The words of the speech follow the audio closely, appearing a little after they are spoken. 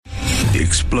the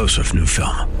explosive new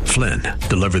film, Flynn,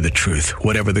 Deliver the Truth,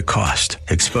 Whatever the Cost,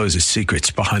 exposes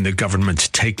secrets behind the government's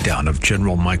takedown of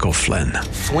General Michael Flynn.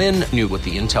 Flynn knew what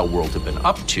the intel world had been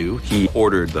up to. He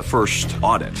ordered the first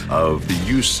audit of the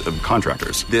use of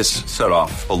contractors. This set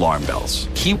off alarm bells.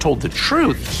 He told the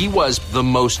truth. He was the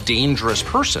most dangerous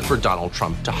person for Donald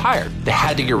Trump to hire. They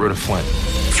had to get rid of Flynn.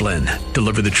 Flynn,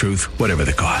 Deliver the Truth, Whatever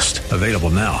the Cost. Available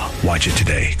now. Watch it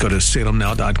today. Go to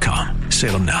salemnow.com.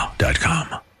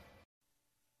 salemnow.com.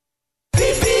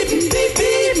 Beep, beep, beep, beep,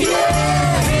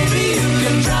 yeah, baby, you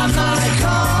can drive my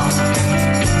car.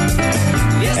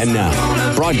 Yes, and now,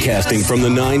 broadcasting from the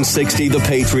 960 The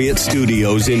Patriot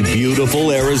Studios in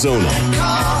beautiful Arizona,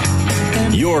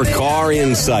 your car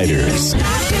insiders.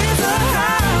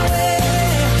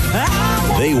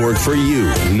 They work for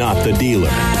you, not the dealer.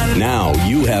 Now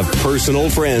you have personal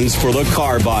friends for the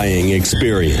car buying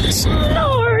experience.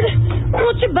 Lord,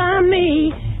 won't you buy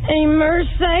me a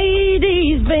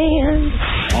Mercedes-Benz?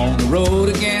 On the road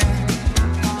again.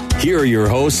 Here are your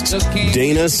hosts,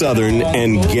 Dana Southern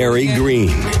and Gary Green.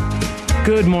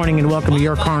 Good morning and welcome to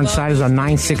Your Car Insiders on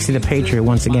 960 The Patriot.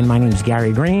 Once again, my name is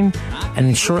Gary Green,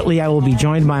 and shortly I will be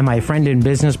joined by my friend and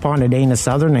business partner, Dana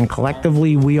Southern, and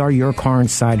collectively we are Your Car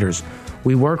Insiders.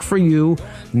 We work for you,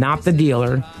 not the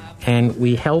dealer, and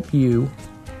we help you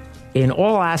in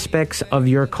all aspects of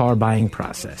your car buying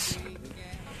process.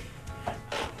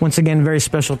 Once again, very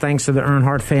special thanks to the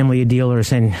Earnhardt family of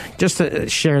dealers. And just to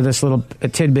share this little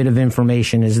tidbit of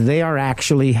information is they are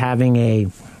actually having a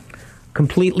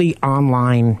completely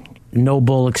online,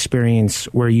 no-bull experience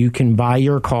where you can buy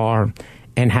your car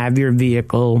and have your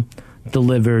vehicle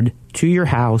delivered to your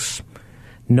house.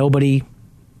 You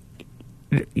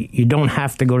don't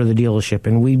have to go to the dealership,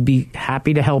 and we'd be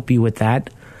happy to help you with that.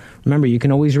 Remember, you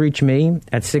can always reach me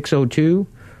at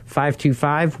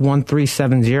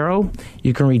 602-525-1370.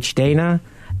 You can reach Dana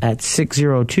at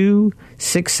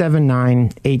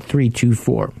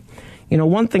 602-679-8324. You know,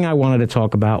 one thing I wanted to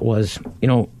talk about was,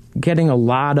 getting a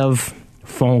lot of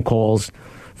phone calls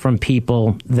from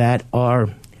people that are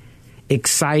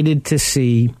excited to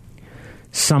see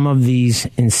some of these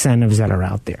incentives that are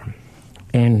out there.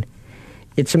 And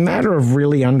it's a matter of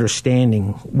really understanding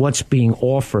what's being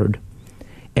offered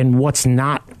and what's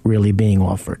not really being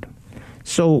offered.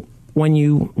 So when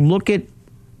you look at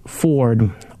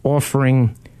Ford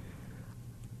offering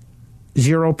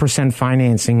 0%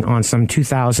 financing on some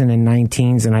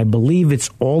 2019s, and I believe it's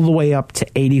all the way up to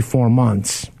 84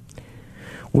 months,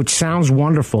 which sounds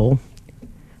wonderful.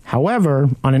 However,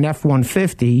 on an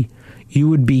F-150, you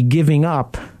would be giving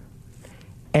up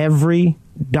every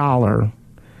dollar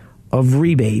of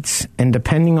rebates, and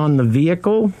depending on the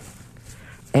vehicle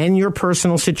and your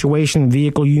personal situation,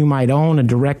 vehicle you might own, a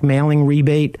direct mailing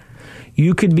rebate,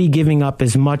 you could be giving up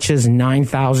as much as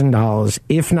 $9,000,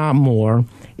 if not more,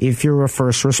 if you're a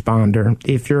first responder,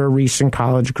 if you're a recent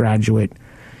college graduate.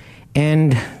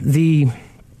 And the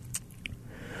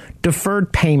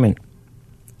deferred payment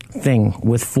thing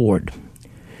with Ford,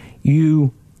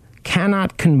 you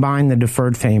cannot combine the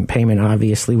deferred payment,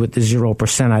 obviously, with the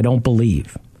 0%, I don't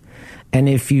believe. And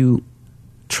if you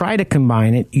try to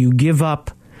combine it, you give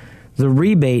up the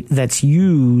rebate that's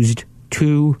used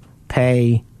to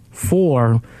pay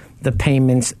for the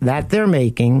payments that they're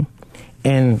making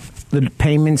and the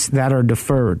payments that are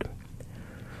deferred.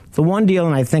 The one deal,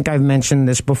 and I think I've mentioned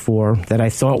this before, that I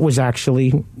thought was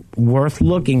actually worth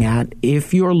looking at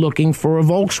if you're looking for a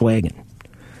Volkswagen.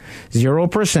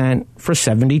 0% for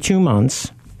 72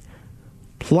 months,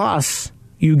 plus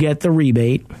you get the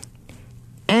rebate,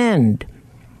 and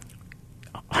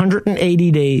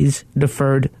 180 days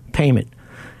deferred payment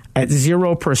at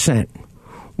 0%.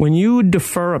 When you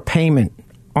defer a payment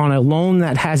on a loan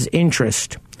that has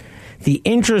interest, the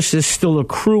interest is still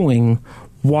accruing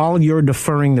while you're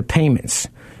deferring the payments.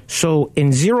 So in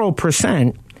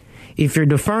 0%, if you're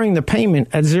deferring the payment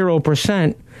at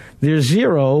 0%, there's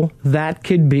zero that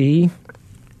could be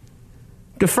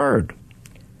deferred.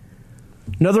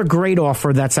 Another great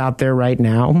offer that's out there right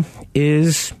now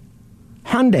is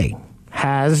Hyundai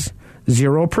has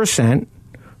 0%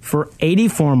 for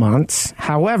 84 months.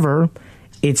 However,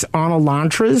 it's on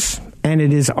Elantras and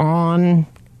it is on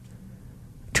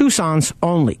Tucson's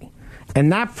only.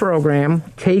 And that program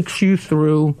takes you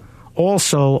through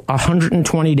also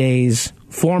 120 days,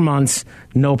 4 months,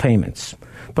 no payments.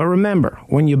 But remember,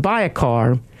 when you buy a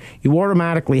car, you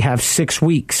automatically have 6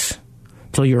 weeks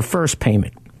till your first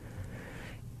payment.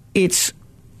 It's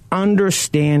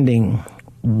understanding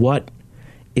what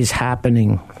is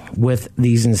happening with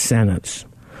these incentives.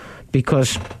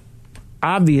 Because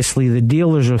obviously the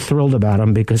dealers are thrilled about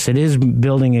them because it is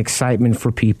building excitement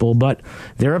for people. But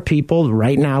there are people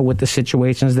right now with the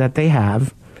situations that they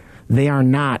have. They are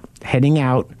not heading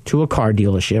out to a car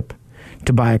dealership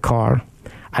to buy a car.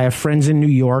 I have friends in New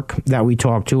York that we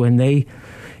talk to, and they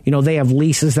have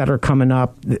leases that are coming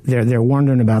up. They're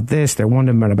wondering about this. They're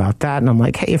wondering about that. And I'm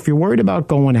like, hey, if you're worried about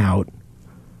going out,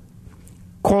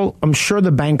 call. I'm sure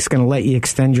the bank's going to let you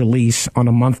extend your lease on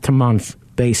a month-to-month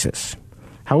basis.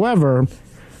 However,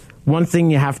 one thing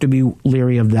you have to be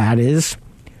leery of that is,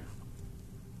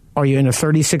 are you in a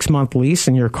 36-month lease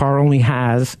and your car only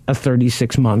has a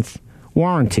 36-month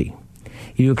warranty?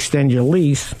 You extend your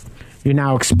lease, you're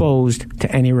now exposed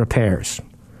to any repairs.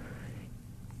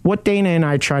 What Dana and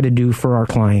I try to do for our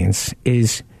clients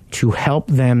is to help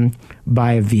them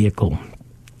buy a vehicle.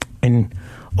 And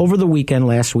over the weekend,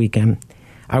 last weekend,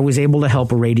 I was able to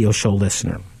help a radio show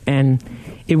listener. And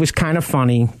it was kind of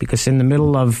funny because in the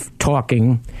middle of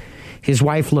talking, his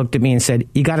wife looked at me and said,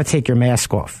 you got to take your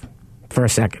mask off for a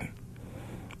second.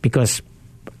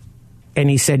 And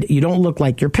he said, you don't look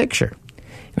like your picture.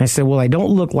 And I said, well, I don't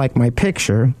look like my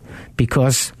picture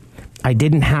because I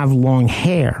didn't have long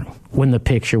hair when the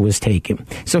picture was taken.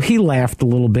 So he laughed a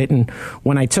little bit. And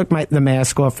when I took the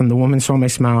mask off and the woman saw my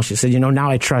smile, she said, now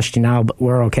I trust you now, but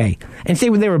we're okay. And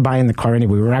they were buying the car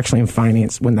anyway. We were actually in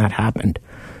finance when that happened.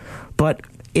 But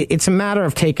it's a matter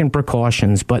of taking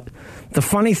precautions. But the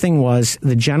funny thing was,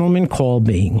 the gentleman called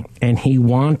me and he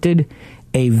wanted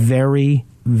a very,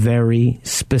 very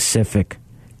specific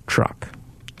truck.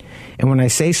 And when I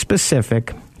say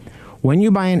specific, when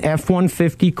you buy an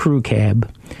F-150 crew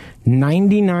cab,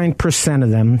 99%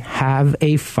 of them have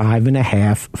a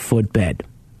 5.5 foot bed.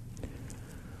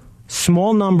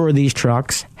 Small number of these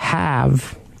trucks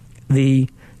have the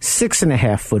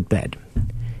 6.5 foot bed.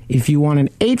 If you want an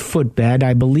 8-foot bed,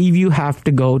 I believe you have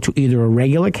to go to either a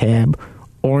regular cab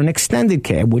or an extended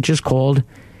cab, which is called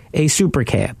a super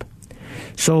cab.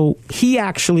 So he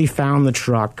actually found the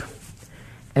truck,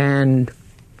 and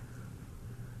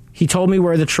he told me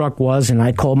where the truck was, and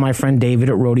I called my friend David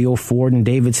at Rodeo Ford, and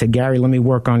David said, Gary, let me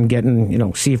work on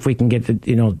getting, see if we can get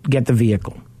the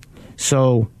vehicle.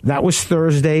 So that was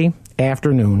Thursday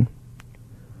afternoon.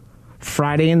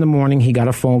 Friday in the morning, he got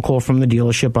a phone call from the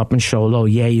dealership up in Show Low.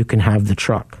 Yeah, you can have the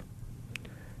truck.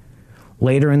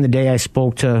 Later in the day, I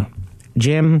spoke to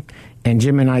Jim, and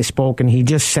Jim and I spoke, and he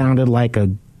just sounded like a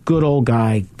good old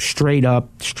guy, straight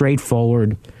up,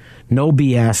 straightforward, no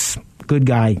BS, good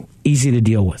guy, easy to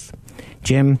deal with.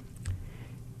 Jim,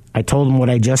 I told him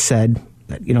what I just said.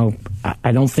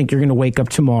 I don't think you're going to wake up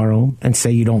tomorrow and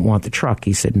say you don't want the truck.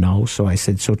 He said no. So I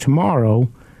said, so tomorrow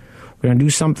we're going to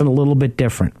do something a little bit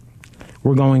different.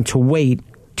 We're going to wait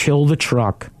till the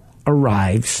truck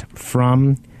arrives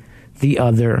from the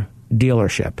other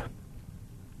dealership.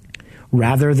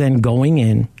 Rather than going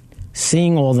in,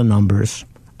 seeing all the numbers,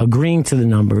 agreeing to the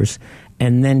numbers,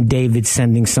 and then David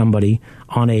sending somebody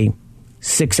on a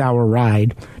 6-hour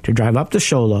ride to drive up to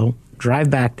Show Low,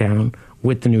 drive back down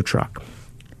with the new truck.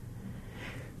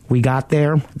 We got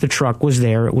there. The truck was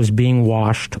there. It was being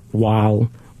washed while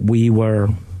we were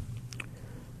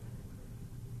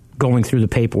going through the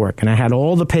paperwork. And I had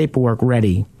all the paperwork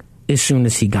ready as soon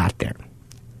as he got there.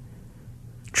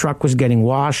 Truck was getting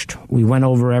washed. We went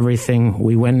over everything.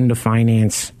 We went into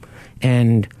finance.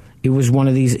 And it was one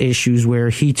of these issues where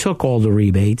he took all the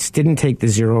rebates, didn't take the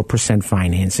 0%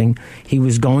 financing. He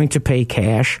was going to pay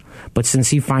cash, but since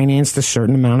he financed a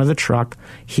certain amount of the truck,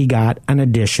 he got an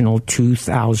additional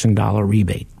 $2,000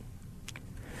 rebate.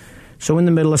 So in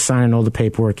the middle of signing all the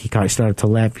paperwork, he kind of started to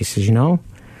laugh. He says,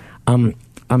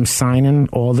 I'm signing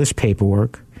all this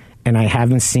paperwork, and I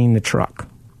haven't seen the truck.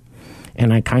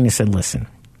 And I kind of said, listen,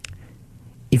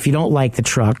 if you don't like the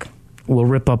truck, we'll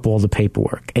rip up all the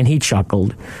paperwork. And he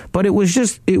chuckled. But it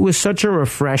was such a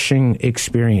refreshing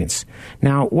experience.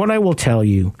 Now, what I will tell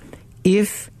you,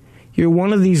 if you're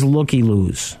one of these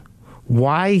looky-loos,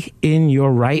 why in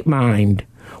your right mind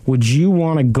would you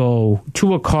want to go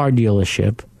to a car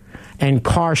dealership and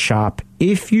car shop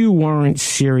if you weren't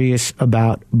serious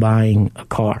about buying a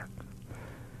car?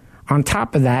 On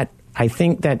top of that, I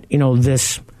think that,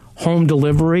 this home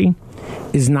delivery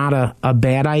is not a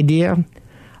bad idea.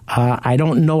 I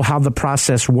don't know how the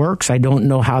process works. I don't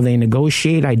know how they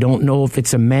negotiate. I don't know if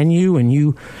it's a menu and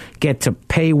you get to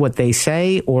pay what they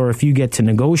say or if you get to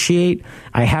negotiate.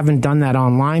 I haven't done that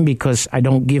online because I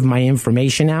don't give my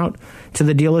information out to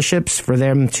the dealerships for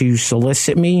them to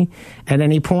solicit me at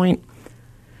any point.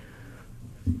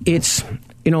 It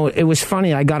was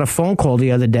funny. I got a phone call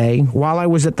the other day while I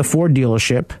was at the Ford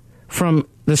dealership from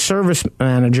the service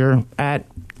manager at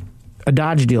a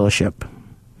Dodge dealership.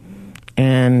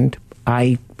 And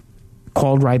I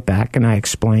called right back and I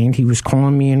explained. He was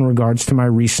calling me in regards to my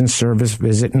recent service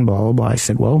visit and blah, blah, blah. I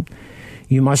said, well,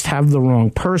 you must have the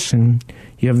wrong person.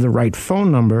 You have the right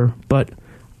phone number, but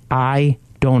I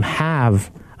don't have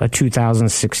a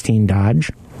 2016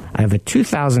 Dodge. I have a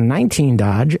 2019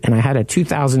 Dodge, and I had a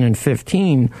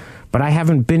 2015, but I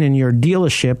haven't been in your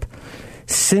dealership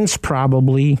since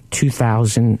probably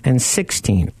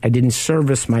 2016. I didn't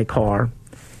service my car.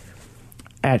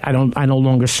 I no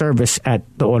longer service at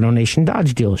the AutoNation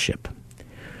Dodge dealership.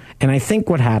 And I think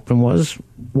what happened was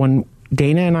when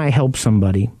Dana and I help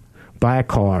somebody buy a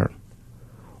car,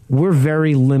 we're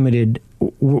very limited.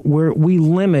 We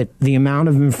limit the amount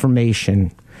of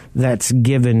information that's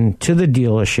given to the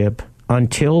dealership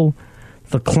until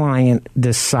the client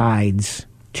decides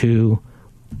to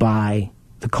buy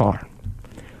the car.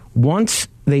 Once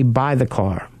they buy the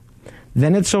car,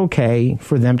 then it's okay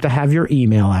for them to have your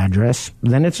email address.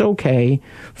 Then it's okay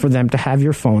for them to have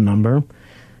your phone number.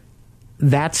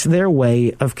 That's their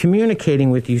way of communicating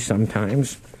with you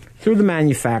sometimes through the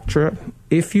manufacturer.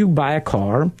 If you buy a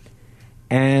car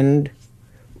and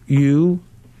you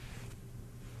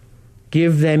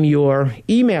give them your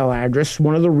email address,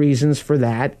 one of the reasons for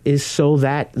that is so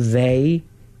that they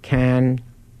can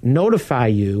notify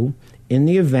you in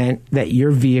the event that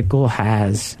your vehicle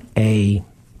has a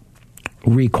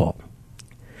recall.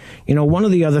 You know, one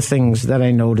of the other things that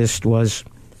I noticed was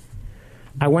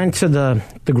I went to the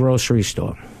grocery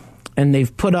store, and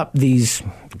they've put up these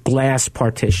glass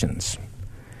partitions.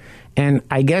 And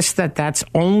I guess that's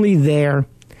only there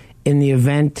in the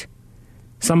event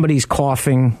somebody's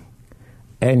coughing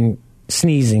and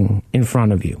sneezing in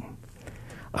front of you.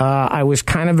 I was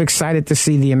kind of excited to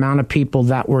see the amount of people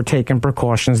that were taking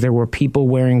precautions. There were people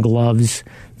wearing gloves.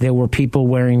 There were people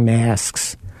wearing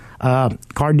masks.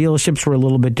 Car dealerships were a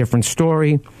little bit different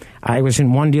story. I was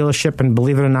in one dealership, and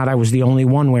believe it or not, I was the only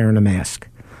one wearing a mask.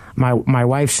 My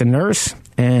wife's a nurse,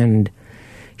 and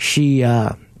she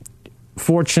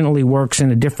fortunately works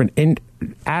in a different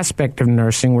aspect of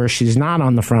nursing where she's not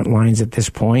on the front lines at this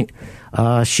point.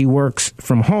 She works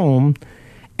from home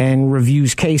and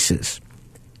reviews cases.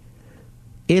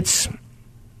 It's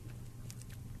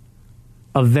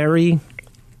a very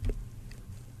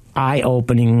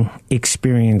eye-opening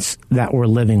experience that we're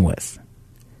living with.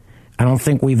 I don't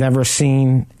think we've ever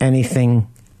seen anything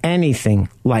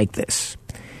like this.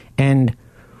 And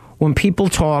when people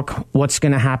talk, what's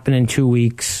going to happen in 2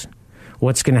 weeks,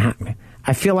 what's going to happen,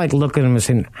 I feel like looking at them and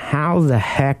saying, how the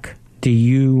heck do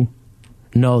you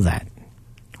know that?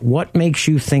 What makes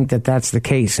you think that that's the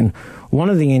case? And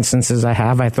one of the instances I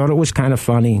thought it was kind of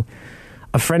funny.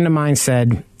 A friend of mine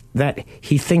said that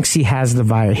he thinks he has the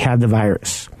virus. He had the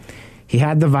virus. He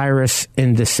had the virus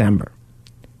in December.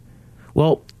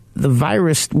 Well, the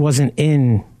virus wasn't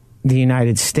in the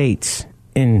United States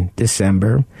in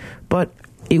December, but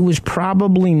it was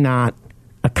probably not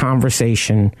a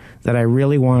conversation that I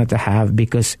really wanted to have,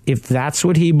 because if that's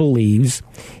what he believes,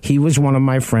 he was one of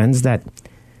my friends that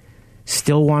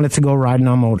still wanted to go riding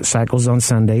on motorcycles on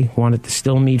Sunday, wanted to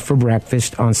still meet for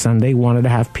breakfast on Sunday, wanted to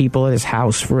have people at his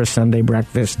house for a Sunday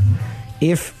breakfast.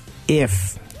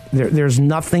 There's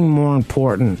nothing more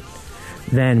important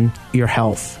than your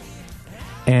health.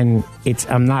 And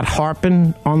I'm not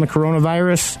harping on the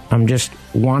coronavirus. I'm just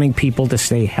wanting people to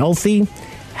stay healthy,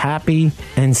 happy,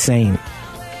 and sane.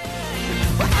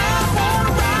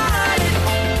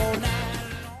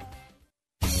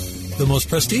 The most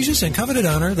prestigious and coveted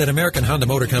honor that American Honda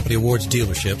Motor Company awards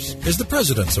dealerships is the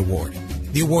President's Award.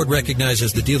 The award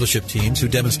recognizes the dealership teams who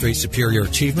demonstrate superior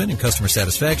achievement in customer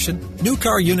satisfaction, new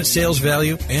car unit sales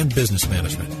value, and business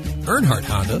management. Earnhardt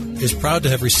Honda is proud to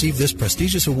have received this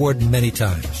prestigious award many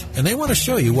times, and they want to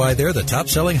show you why they're the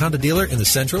top-selling Honda dealer in the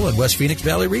Central and West Phoenix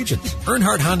Valley regions.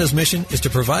 Earnhardt Honda's mission is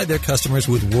to provide their customers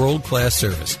with world-class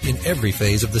service in every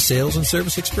phase of the sales and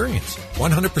service experience.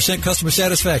 100% customer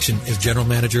satisfaction is General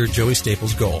Manager Joey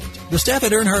Staples' goal. The staff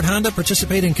at Earnhardt Honda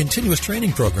participate in continuous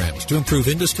training programs to improve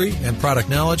industry and product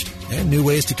knowledge and new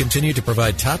ways to continue to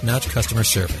provide top-notch customer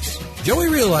service. Joey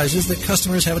realizes that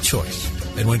customers have a choice,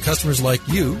 and when customers like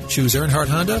you choose Earnhardt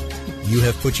Honda, you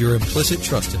have put your implicit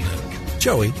trust in them.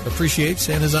 Joey appreciates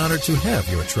and is honored to have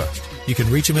your trust. You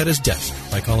can reach him at his desk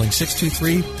by calling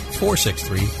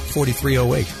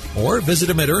 623-463-4308 or visit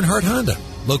him at Earnhardt Honda,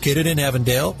 located in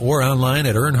Avondale, or online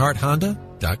at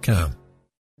earnhardthonda.com.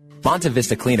 Monta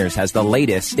Vista Cleaners has the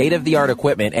latest state-of-the-art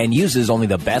equipment and uses only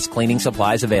the best cleaning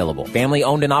supplies available. Family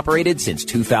owned and operated since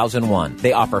 2001.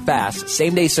 They offer fast,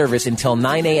 same-day service until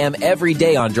 9 a.m. every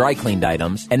day on dry cleaned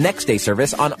items and next-day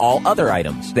service on all other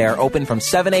items. They are open from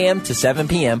 7 a.m. to 7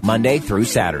 p.m. Monday through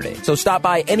Saturday. So stop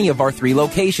by any of our 3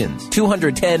 locations: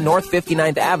 210 North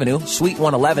 59th Avenue, Suite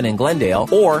 111 in Glendale,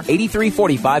 or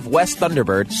 8345 West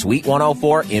Thunderbird, Suite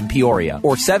 104 in Peoria,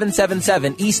 or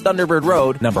 777 East Thunderbird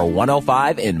Road, number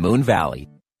 105 in Moon Valley.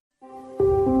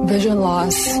 Vision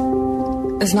loss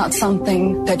is not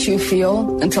something that you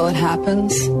feel until it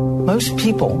happens. Most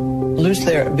people lose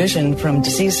their vision from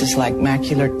diseases like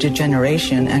macular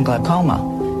degeneration and glaucoma,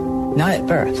 not at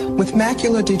birth. With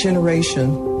macular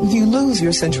degeneration, you lose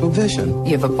your central vision.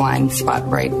 You have a blind spot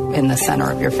right in the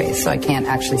center of your face, so I can't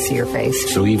actually see your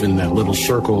face. So even that little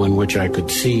circle in which I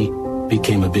could see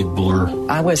became a big blur.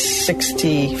 I was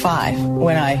 65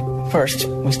 when I first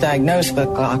was diagnosed with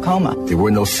glaucoma. There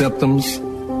were no symptoms.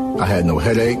 I had no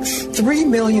headaches. 3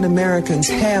 million Americans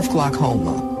have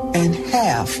glaucoma, and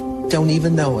half don't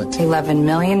even know it. 11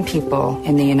 million people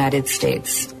in the United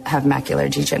States have macular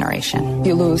degeneration.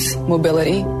 You lose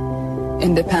mobility,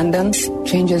 independence,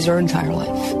 changes your entire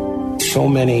life. So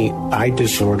many eye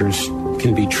disorders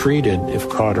can be treated if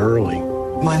caught early.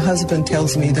 My husband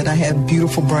tells me that I have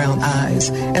beautiful brown eyes,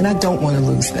 and I don't want to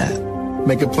lose that.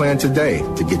 Make a plan today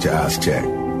to get your eyes checked.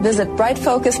 Visit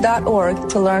brightfocus.org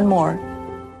to learn more.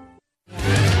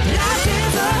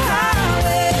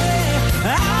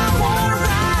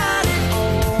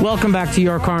 Welcome back to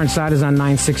Your Car Insiders on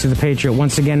 960 The Patriot.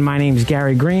 Once again, my name is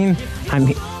Gary Green. I'm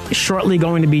shortly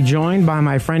going to be joined by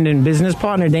my friend and business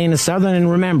partner, Dana Southern.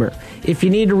 And remember, if you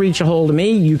need to reach a hold of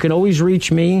me, you can always reach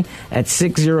me at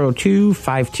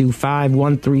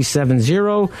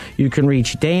 602-525-1370. You can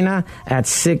reach Dana at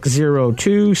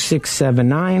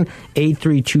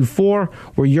 602-679-8324.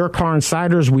 We're Your Car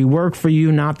Insiders. We work for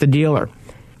you, not the dealer.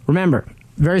 Remember,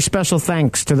 very special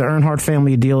thanks to the Earnhardt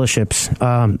family of dealerships.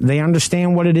 They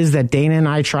understand what it is that Dana and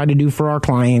I try to do for our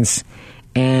clients,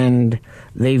 and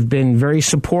they've been very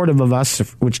supportive of us,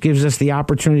 which gives us the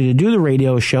opportunity to do the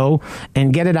radio show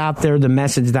and get it out there, the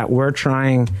message that we're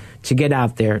trying to get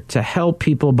out there to help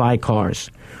people buy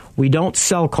cars. We don't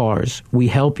sell cars. We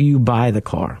help you buy the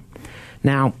car.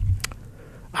 Now,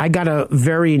 I got a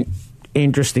very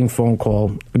interesting phone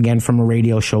call, again, from a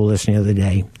radio show listener the other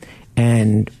day,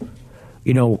 and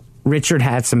you know, Richard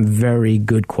had some very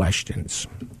good questions.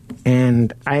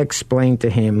 And I explained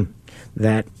to him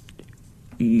that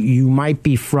you might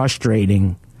be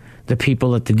frustrating the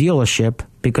people at the dealership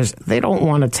because they don't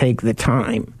want to take the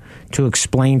time to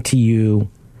explain to you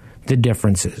the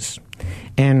differences.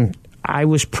 And I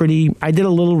did a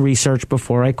little research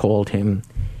before I called him.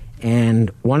 And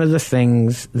one of the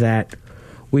things that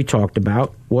we talked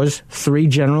about was 3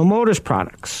 General Motors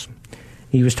products.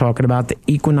 He was talking about the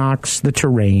Equinox, the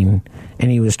Terrain, and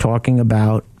he was talking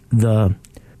about the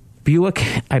Buick.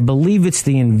 I believe it's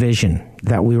the Envision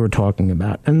that we were talking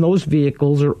about. And those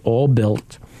vehicles are all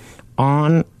built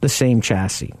on the same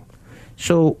chassis.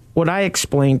 So what I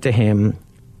explained to him,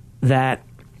 that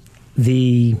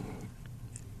the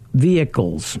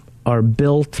vehicles are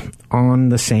built on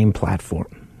the same platform.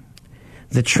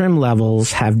 The trim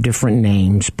levels have different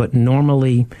names, but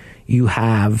normally you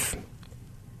have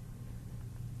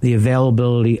the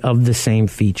availability of the same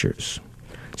features.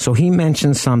 So he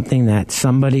mentioned something that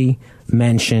somebody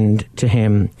mentioned to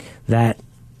him, that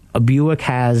a Buick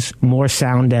has more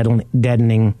sound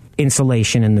deadening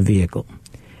insulation in the vehicle.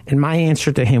 And my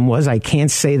answer to him was, I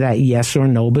can't say that yes or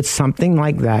no, but something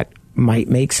like that might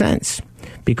make sense.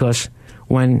 Because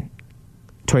when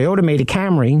Toyota made a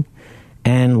Camry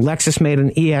and Lexus made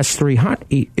an ES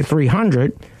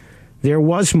 300, there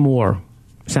was more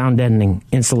sound deadening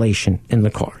insulation in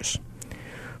the cars.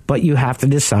 But you have to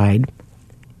decide,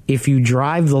 if you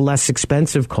drive the less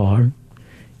expensive car,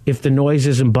 if the noise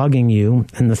isn't bugging you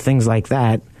and the things like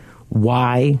that,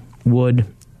 why would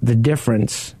the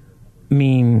difference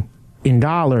mean in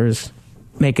dollars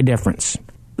make a difference?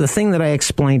 The thing that I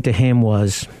explained to him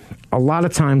was, a lot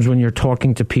of times when you're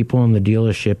talking to people in the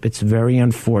dealership, it's very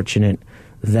unfortunate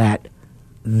that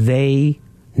they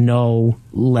know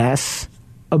less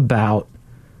about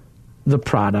the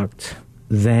product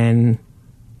than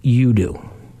you do.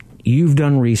 You've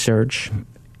done research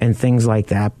and things like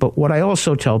that. But what I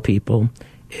also tell people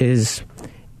is,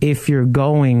 if you're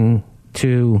going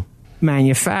to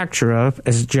manufacture,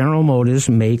 as General Motors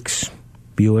makes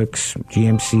Buicks,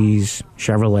 GMCs,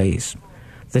 Chevrolets,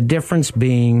 the difference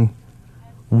being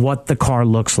what the car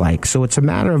looks like. So it's a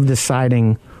matter of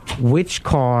deciding which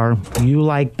car you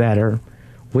like better,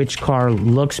 which car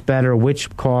looks better,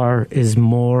 which car is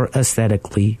more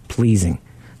aesthetically pleasing.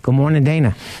 Good morning,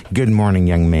 Dana. Good morning,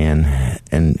 young man.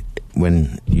 And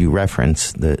when you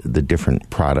reference the different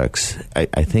products,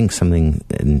 I think something,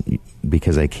 and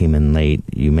because I came in late,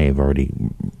 you may have already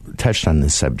touched on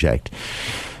this subject,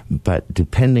 but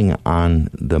depending on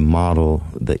the model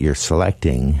that you're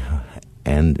selecting,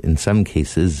 and in some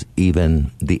cases,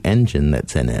 even the engine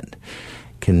that's in it,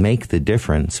 can make the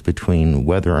difference between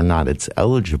whether or not it's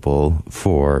eligible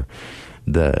for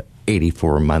the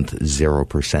 84-month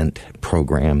 0%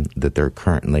 program that they're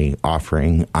currently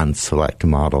offering on select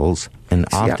models. And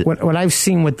often, what I've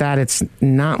seen with that, it's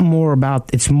more about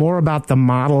the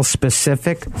model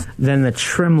specific than the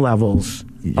trim levels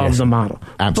of the model.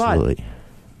 Absolutely.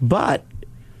 But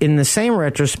in the same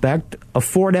retrospect, a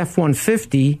Ford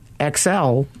F-150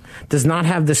 XL does not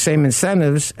have the same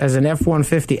incentives as an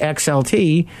F-150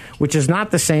 XLT, which is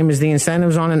not the same as the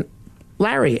incentives on an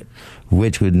Lariat.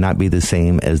 Which would not be the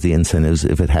same as the incentives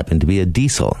if it happened to be a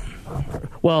diesel.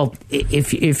 Well,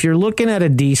 if you're looking at a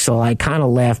diesel, I kind of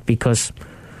laugh because,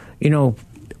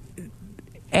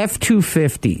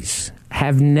 F-250s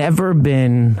have never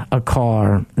been a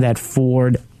car that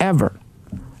Ford ever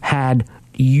had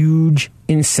huge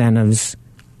incentives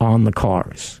on the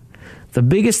cars. The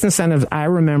biggest incentives I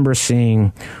remember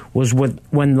seeing was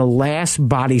when the last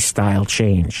body style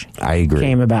change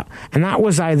came about. And that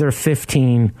was either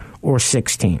 15 or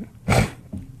 16.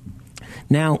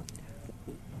 Now,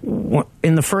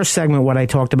 in the first segment, what I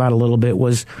talked about a little bit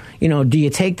was, do you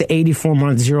take the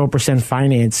 84-month 0%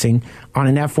 financing on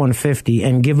an F-150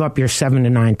 and give up your $7,000 to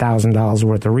 $9,000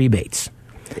 worth of rebates?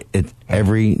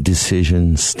 Every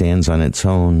decision stands on its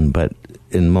own, but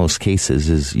in most cases,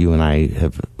 as you and I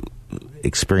have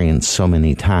experienced so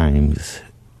many times,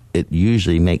 it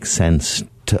usually makes sense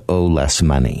to owe less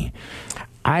money.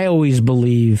 I always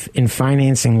believe in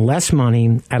financing less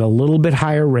money at a little bit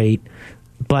higher rate,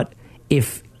 but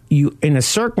if you, in a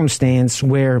circumstance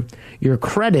where your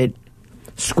credit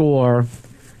score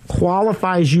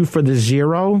qualifies you for the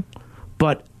 0,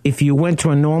 but if you went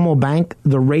to a normal bank,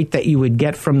 the rate that you would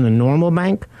get from the normal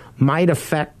bank might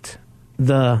affect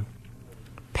the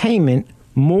payment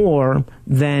more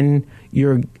than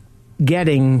you're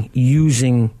getting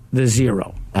using the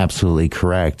 0. Absolutely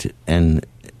correct. And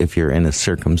if you're in a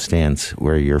circumstance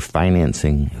where you're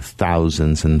financing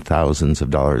thousands and thousands of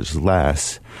dollars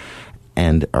less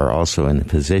and are also in a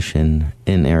position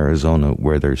in Arizona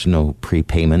where there's no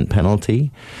prepayment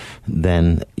penalty,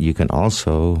 then you can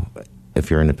also, if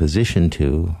you're in a position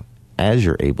to, as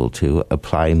you're able to,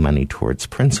 apply money towards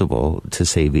principal to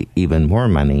save even more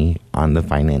money on the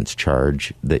finance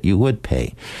charge that you would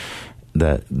pay.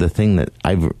 The thing that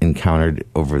I've encountered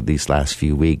over these last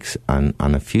few weeks on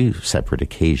a few separate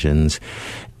occasions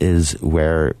is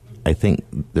where I think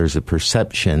there's a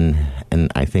perception, and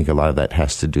I think a lot of that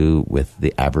has to do with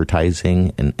the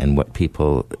advertising and what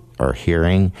people are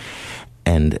hearing.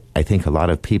 And I think a lot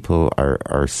of people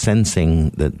are sensing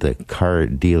that the car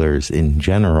dealers in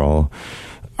general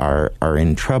are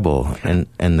in trouble, and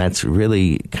that's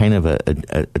really kind of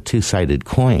a two-sided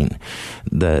coin.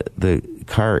 The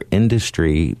car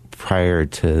industry prior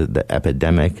to the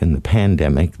epidemic and the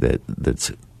pandemic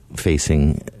that's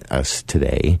facing us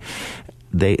today,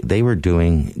 they were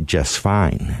doing just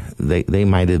fine. They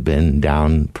might have been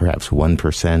down perhaps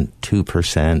 1%,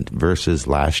 2% versus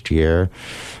last year,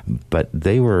 but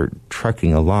they were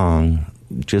trucking along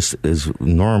just as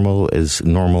normal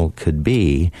could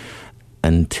be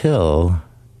until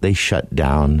they shut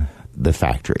down the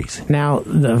factories. Now,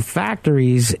 the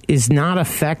factories is not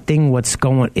affecting it's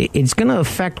going to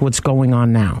affect what's going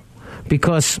on now,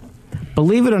 because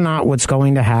believe it or not, what's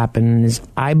going to happen is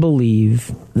I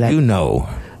believe that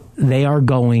they are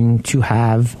going to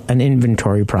have an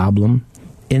inventory problem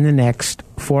in the next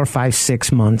 4, 5,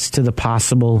 6 months to the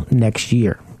possible next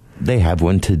year. They have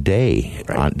one today,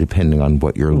 right, depending on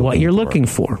what you're looking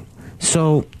for.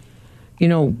 So,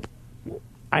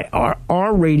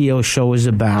 our radio show is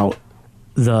about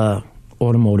the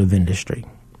automotive industry.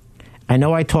 I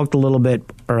know I talked a little bit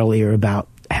earlier about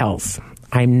health.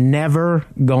 I'm never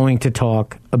going to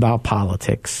talk about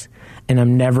politics, and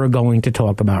I'm never going to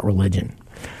talk about religion.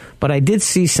 But I did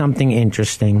see something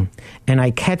interesting, and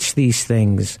I catch these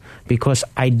things because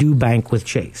I do bank with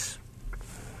Chase.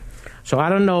 So I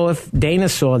don't know if Dana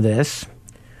saw this,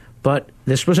 but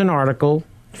this was an article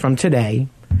from today.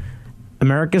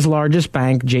 America's largest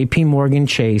bank, J.P. Morgan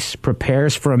Chase,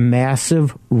 prepares for a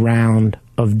massive round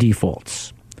of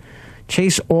defaults.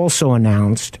 Chase also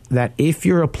announced that if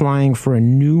you're applying for a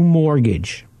new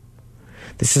mortgage,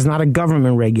 This is not a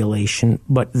government regulation,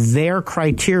 but their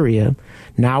criteria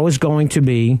now is going to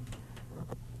be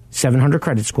 700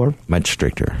 credit score. Much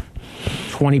stricter.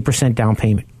 20% down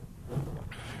payment.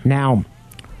 Now,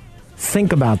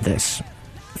 think about this.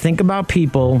 Think about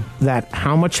people that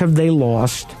how much have they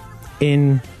lost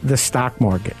in the stock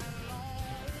market?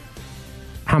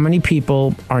 How many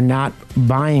people are not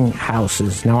buying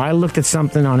houses? Now, I looked at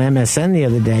something on MSN the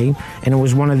other day, and it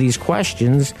was one of these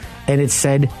questions, and it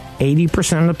said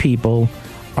 80% of the people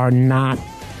are not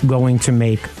going to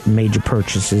make major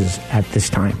purchases at this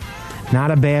time.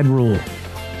 Not a bad rule.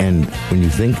 And when you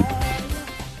think...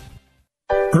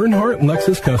 Earnhardt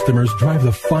Lexus customers drive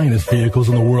the finest vehicles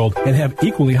in the world and have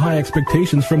equally high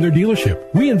expectations from their dealership.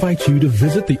 We invite you to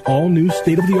visit the all-new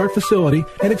state-of-the-art facility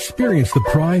and experience the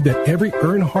pride that every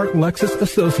Earnhardt Lexus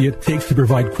associate takes to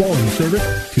provide quality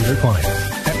service to their clients.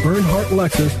 At Earnhardt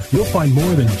Lexus, you'll find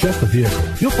more than just a vehicle.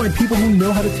 You'll find people who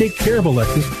know how to take care of a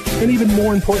Lexus, and even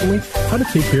more importantly, how to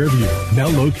take care of you. Now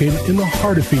located in the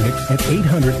heart of Phoenix at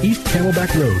 800 East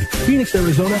Camelback Road, Phoenix,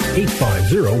 Arizona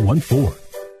 85014.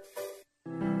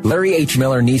 Larry H.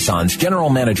 Miller Nissan's General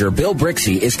Manager Bill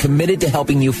Brixey is committed to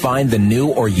helping you find the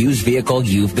new or used vehicle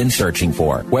you've been searching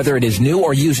for. Whether it is new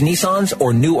or used Nissans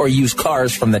or new or used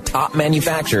cars from the top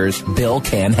manufacturers, Bill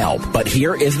can help. But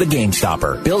here is the game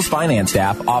stopper. Bill's finance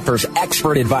staff offers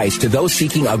expert advice to those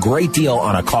seeking a great deal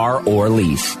on a car or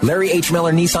lease. Larry H.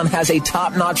 Miller Nissan has a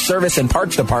top-notch service and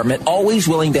parts department always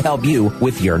willing to help you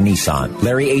with your Nissan.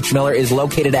 Larry H. Miller is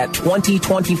located at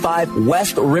 2025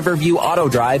 West Riverview Auto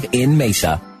Drive in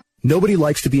Mesa. Nobody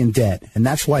likes to be in debt, and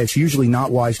that's why it's usually not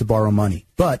wise to borrow money.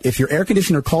 But if your air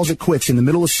conditioner calls it quits in the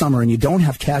middle of summer and you don't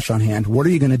have cash on hand, what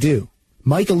are you going to do?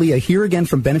 Mike Aaliyah here again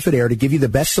from Benefit Air to give you the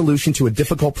best solution to a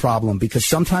difficult problem, because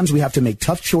sometimes we have to make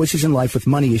tough choices in life with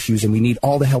money issues and we need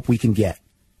all the help we can get.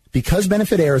 Because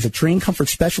Benefit Air is a trained comfort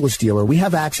specialist dealer, we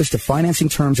have access to financing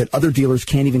terms that other dealers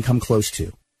can't even come close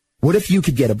to. What if you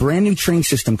could get a brand new train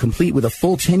system complete with a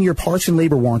full 10-year parts and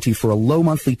labor warranty for a low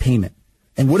monthly payment?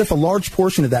 And what if a large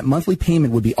portion of that monthly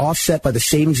payment would be offset by the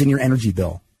savings in your energy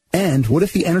bill? And what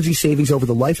if the energy savings over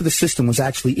the life of the system was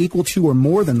actually equal to or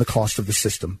more than the cost of the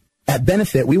system? At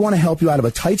Benefit, we want to help you out of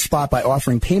a tight spot by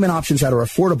offering payment options that are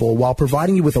affordable while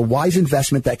providing you with a wise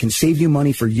investment that can save you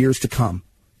money for years to come.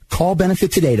 Call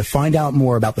Benefit today to find out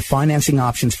more about the financing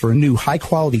options for a new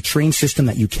high-quality train system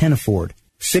that you can afford.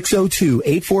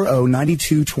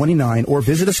 602-840-9229 or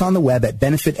visit us on the web at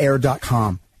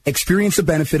benefitair.com. Experience the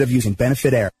benefit of using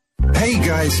Benefit Air. Hey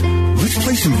guys, let's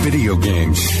play some video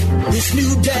games. This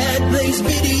new dad plays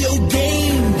video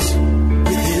games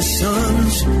with his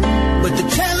sons, but the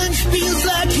challenge feels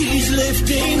like he's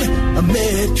lifting a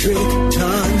metric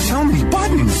ton. How many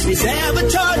buttons? His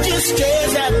avatar just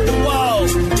stares at the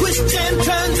walls, twists and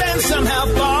turns and somehow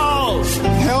falls.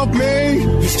 Help me!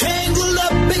 He's tangled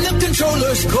up in the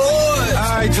controller's cord.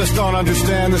 I just don't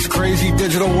understand this crazy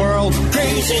digital world.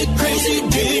 Crazy, crazy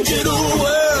digital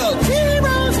world.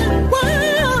 Heroes and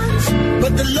worlds.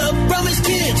 But the love from his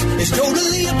kids is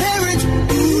totally apparent.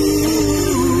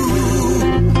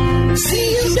 Ooh.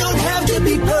 See, you don't have to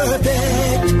be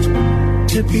perfect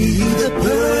to be the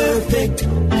perfect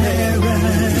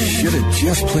parent. Should have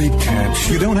just played catch.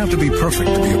 You don't have to be perfect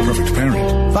to be a perfect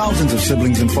parent. Thousands of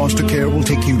siblings in foster care will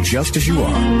take you just as you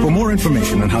are. For more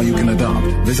information on how you can adopt,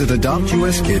 visit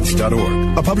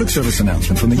adoptuskids.org. A public service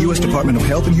announcement from the U.S. Department of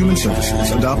Health and Human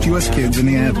Services, Adopt U.S. Kids, and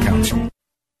the Ad Council.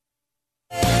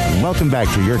 Welcome back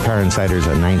to Your Car Insiders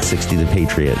on 960 The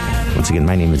Patriot. Once again,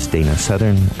 my name is Dana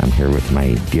Southern. I'm here with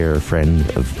my dear friend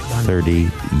of 30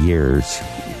 years,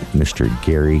 Mr.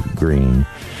 Gary Green.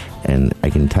 And I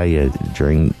can tell you,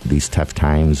 during these tough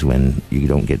times when you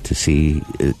don't get to see,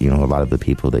 a lot of the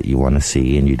people that you want to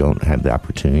see, and you don't have the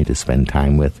opportunity to spend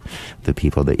time with the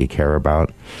people that you care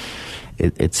about,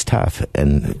 it's tough.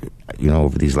 And,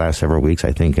 over these last several weeks,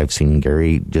 I think I've seen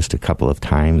Gary just a couple of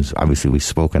times. Obviously, we've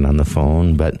spoken on the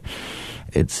phone, but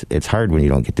it's hard when you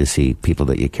don't get to see people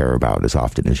that you care about as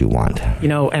often as you want.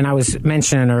 And I was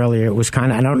mentioning earlier, it was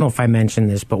kind of, I don't know if I mentioned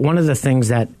this, but one of the things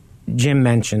that Jim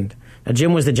mentioned, now,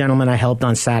 Jim was the gentleman I helped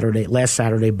on last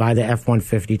Saturday, buy the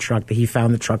F-150 truck. That he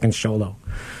found the truck in Show Low.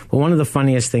 But one of the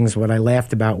funniest things, what I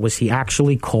laughed about, was he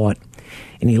actually caught,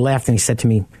 and he laughed and he said to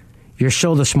me, "Your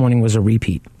show this morning was a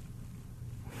repeat."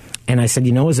 And I said,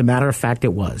 as a matter of fact,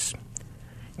 it was.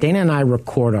 Dana and I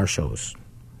record our shows.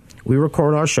 We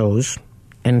record our shows,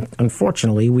 and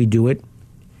unfortunately, we do it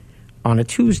on a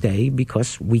Tuesday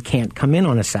because we can't come in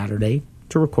on a Saturday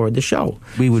to record the show.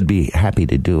 We would be happy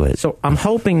to do it. So I'm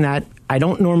hoping that I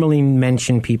don't normally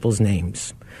mention people's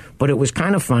names, but it was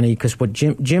kind of funny because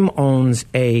Jim owns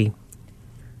a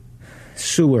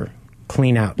sewer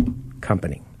clean out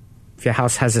company. If your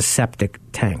house has a septic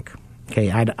tank,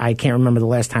 okay, I can't remember the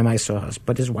last time I saw us,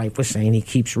 but his wife was saying he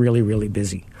keeps really, really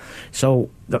busy. So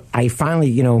I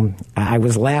finally, I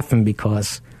was laughing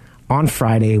because on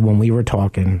Friday when we were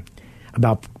talking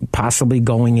about possibly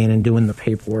going in and doing the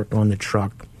paperwork on the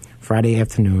truck, Friday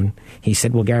afternoon, he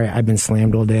said, well, Gary, I've been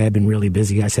slammed all day. I've been really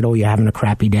busy. I said, oh, you're having a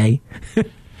crappy day?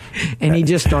 And he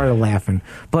just started laughing.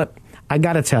 But I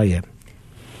got to tell you,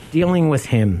 dealing with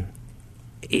him,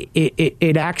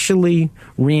 it actually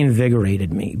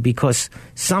reinvigorated me because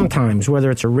sometimes, whether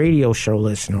it's a radio show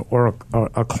listener or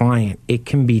a client, it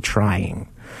can be trying.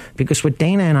 Because what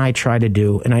Dana and I try to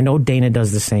do, and I know Dana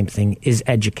does the same thing, is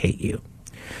educate you.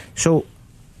 So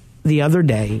the other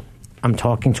day, I'm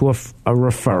talking to a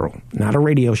referral, not a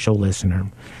radio show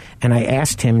listener, and I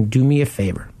asked him, do me a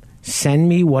favor, send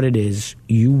me what it is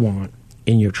you want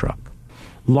in your truck.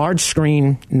 Large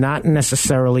screen, not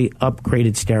necessarily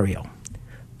upgraded stereo.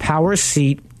 Power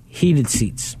seat, heated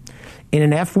seats. In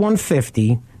an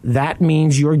F-150, that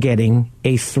means you're getting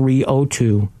a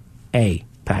 302A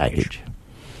package.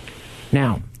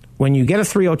 Now, when you get a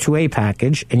 302A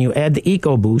package and you add the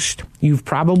EcoBoost, you've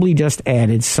probably just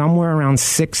added somewhere around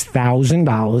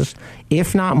 $6,000,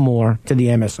 if not more, to the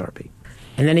MSRP.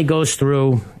 And then he goes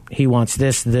through, he wants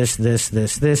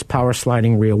this, power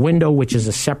sliding rear window, which is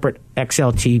a separate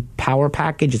XLT power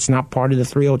package. It's not part of the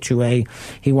 302A.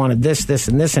 He wanted this,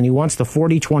 and this, and he wants the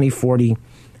 40-20-40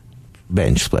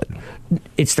 bench split.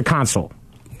 It's the console.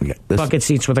 Yeah, bucket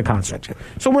seats with a console.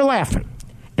 So we're laughing.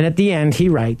 And at the end, he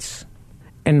writes,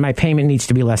 and my payment needs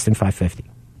to be less than $550.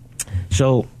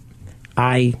 So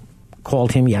I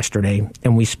called him yesterday,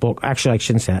 and we spoke. Actually, I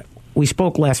shouldn't say that. We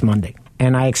spoke last Monday,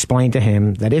 and I explained to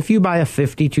him that if you buy a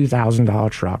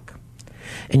 $52,000 truck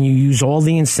and you use all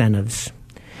the incentives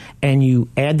and you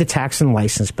add the tax and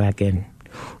license back in,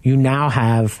 you now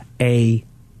have a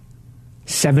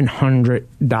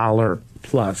 $700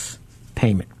 plus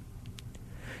payment.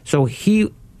 So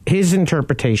his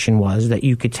interpretation was that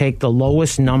you could take the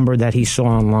lowest number that he saw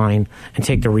online and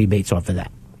take the rebates off of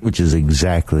that. Which is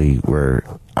exactly where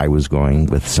I was going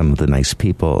with some of the nice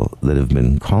people that have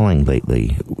been calling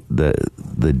lately. The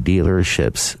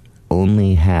dealerships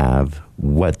only have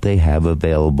what they have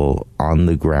available on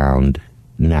the ground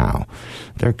now.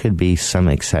 There could be some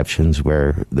exceptions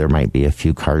where there might be a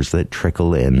few cars that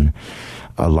trickle in.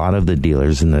 A lot of the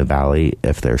dealers in the Valley,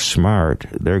 if they're smart,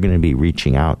 they're going to be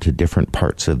reaching out to different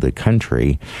parts of the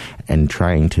country and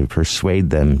trying to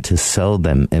persuade them to sell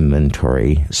them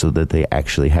inventory so that they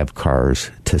actually have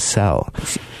cars to sell.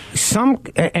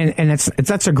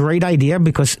 That's a great idea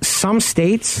because some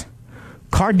states,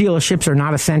 car dealerships are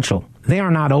not essential. They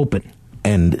are not open.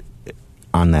 And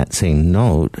on that same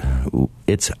note,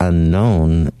 it's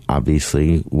unknown,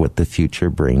 obviously, what the future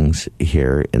brings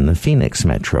here in the Phoenix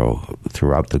metro.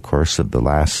 Throughout the course of the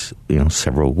last,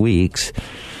 several weeks,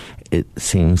 it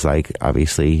seems like,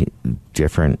 obviously,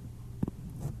 different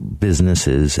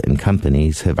businesses and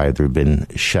companies have either been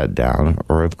shut down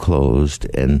or have closed,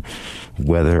 and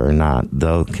whether or not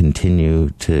they'll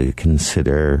continue to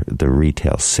consider the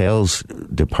retail sales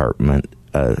department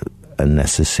a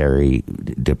necessary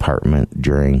department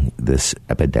during this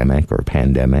epidemic or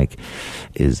pandemic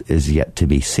is yet to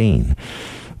be seen.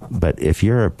 But if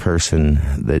you're a person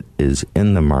that is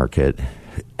in the market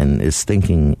and is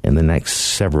thinking in the next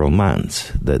several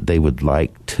months that they would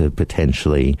like to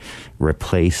potentially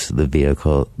replace the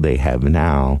vehicle they have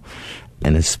now,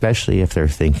 and especially if they're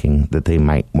thinking that they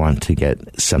might want to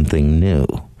get something new,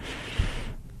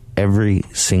 every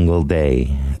single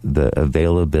day, the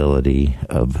availability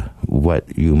of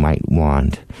what you might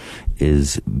want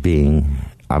is being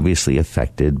obviously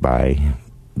affected by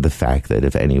the fact that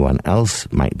if anyone else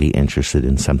might be interested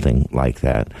in something like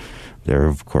that, there,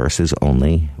 of course, is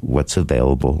only what's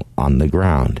available on the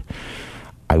ground.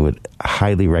 I would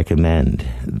highly recommend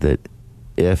that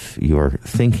if you're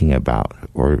thinking about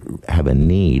or have a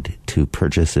need to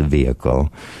purchase a vehicle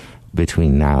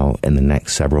between now and the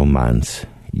next several months,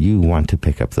 you want to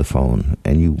pick up the phone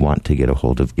and you want to get a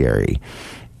hold of Gary.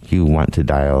 You want to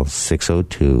dial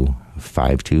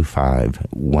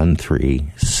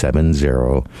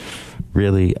 602-525-1370,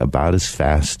 really about as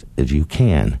fast as you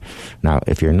can. Now,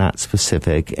 if you're not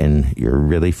specific and you're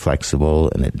really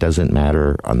flexible and it doesn't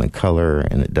matter on the color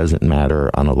and it doesn't matter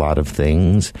on a lot of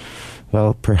things,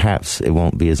 well, perhaps it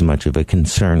won't be as much of a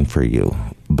concern for you.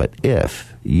 But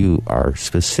if you are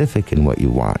specific in what you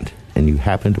want, and you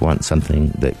happen to want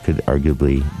something that could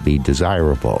arguably be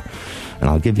desirable. And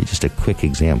I'll give you just a quick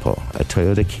example. A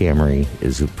Toyota Camry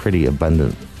is a pretty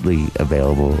abundantly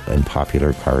available and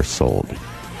popular car sold.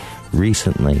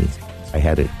 Recently, I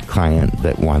had a client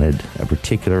that wanted a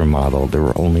particular model. There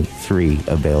were only 3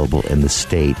 available in the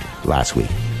state last week.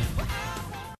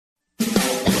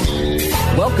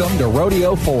 Welcome to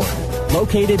Rodeo Ford,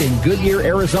 located in Goodyear,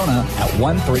 Arizona at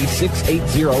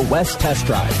 13680 West Test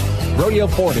Drive. Rodeo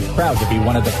Ford is proud to be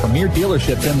one of the premier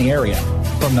dealerships in the area.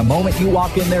 From the moment you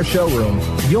walk in their showroom,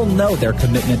 you'll know their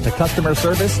commitment to customer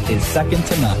service is second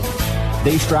to none.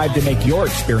 They strive to make your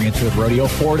experience with Rodeo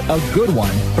Ford a good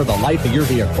one for the life of your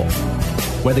vehicle.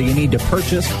 Whether you need to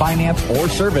purchase, finance, or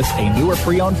service a new or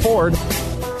pre-owned Ford,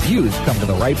 you've come to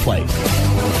the right place.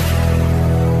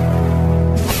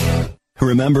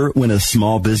 Remember when a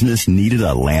small business needed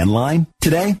a landline?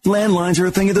 Today, landlines are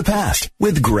a thing of the past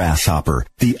with Grasshopper,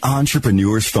 the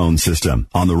entrepreneur's phone system.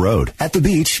 On the road, at the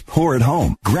beach, or at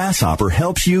home, Grasshopper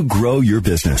helps you grow your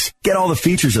business. Get all the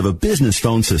features of a business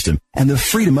phone system and the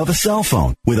freedom of a cell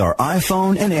phone with our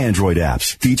iPhone and Android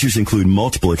apps. Features include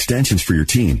multiple extensions for your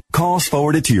team, calls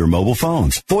forwarded to your mobile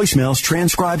phones, voicemails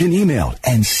transcribed and emailed,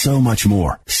 and so much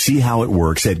more. See how it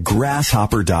works at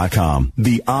grasshopper.com,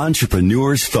 the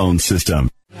entrepreneur's phone system.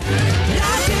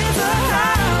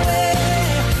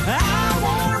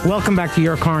 Welcome back to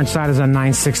Your Car Insiders on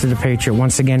 960 The Patriot.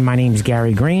 Once again, my name's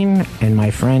Gary Green, and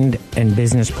my friend and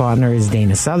business partner is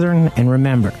Dana Southern. And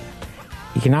remember,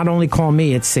 you can not only call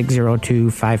me at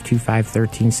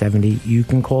 602-525-1370, you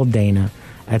can call Dana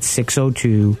at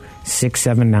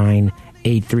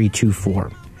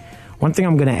 602-679-8324. One thing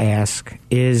I'm going to ask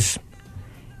is,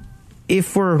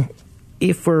 if we're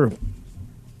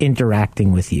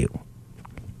interacting with you,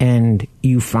 and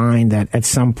you find that at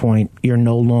some point you're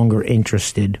no longer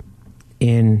interested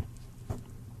in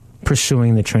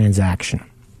pursuing the transaction,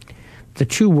 the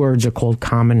 2 words are called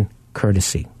common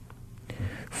courtesy.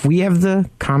 If we have the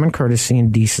common courtesy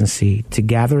and decency to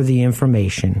gather the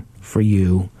information for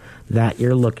you that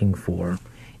you're looking for,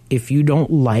 if you don't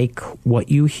like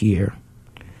what you hear,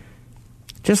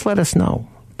 just let us know.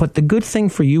 But the good thing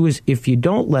for you is if you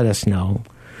don't let us know,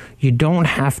 you don't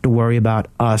have to worry about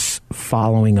us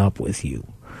following up with you.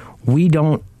 We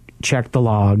don't check the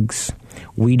logs.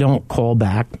 We don't call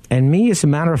back. And me, as a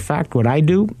matter of fact, what I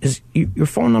do is your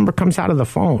phone number comes out of the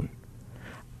phone.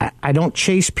 I don't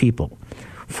chase people.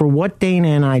 For what Dana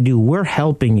and I do, we're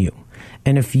helping you.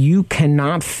 And if you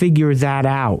cannot figure that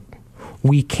out,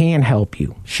 we can help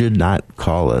you. Should not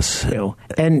call us.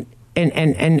 And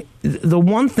the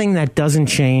one thing that doesn't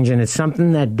change, and it's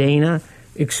something that Dana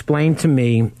explained to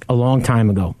me a long time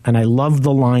ago, and I love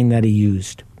the line that he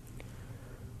used.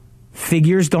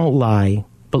 Figures don't lie,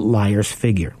 but liars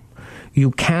figure.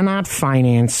 You cannot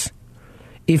finance.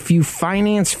 If you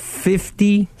finance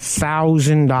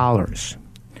 $50,000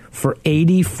 for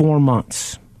 84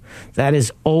 months, that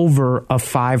is over a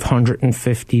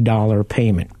 $550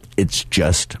 payment. It's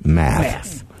just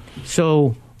math.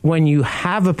 So when you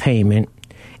have a payment,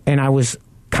 and I was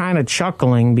kind of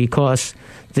chuckling because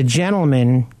the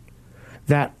gentleman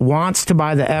that wants to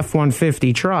buy the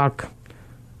F-150 truck,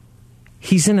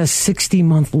 he's in a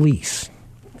 60-month lease.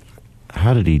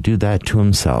 How did he do that to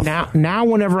himself? Now,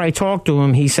 whenever I talk to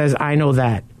him, he says, I know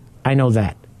that.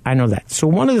 So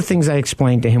one of the things I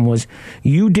explained to him was,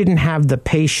 you didn't have the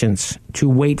patience to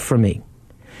wait for me.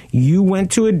 You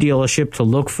went to a dealership to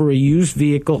look for a used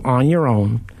vehicle on your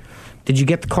own. Did you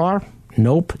get the car?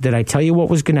 Nope. Did I tell you what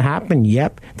was going to happen?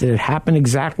 Yep. Did it happen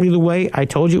exactly the way I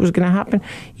told you it was going to happen?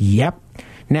 Yep.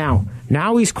 Now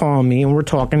he's calling me and we're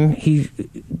talking.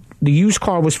 The used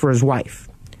car was for his wife.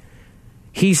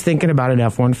 He's thinking about an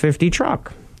F-150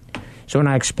 truck. So when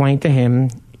I explained to him,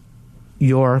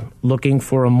 you're looking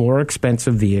for a more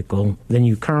expensive vehicle than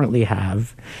you currently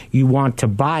have. You want to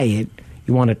buy it.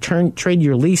 You want to trade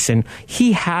your lease in.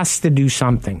 He has to do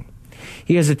something.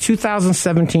 He has a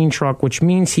 2017 truck, which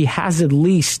means he has at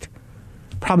least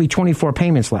probably 24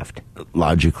 payments left.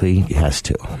 Logically, he has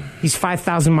to. He's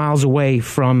 5,000 miles away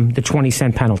from the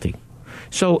 20-cent penalty.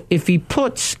 So if he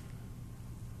puts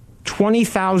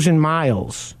 20,000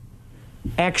 miles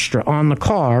extra on the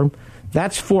car,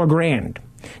 that's $4,000.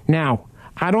 Now,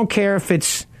 I don't care if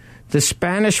it's the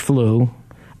Spanish flu.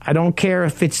 I don't care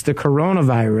if it's the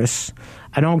coronavirus.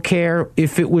 I don't care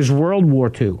if it was World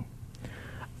War II.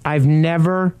 I've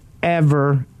never,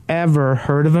 ever, ever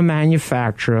heard of a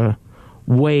manufacturer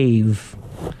waive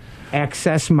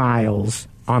excess miles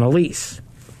on a lease.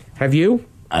 Have you?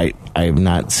 I have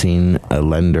not seen a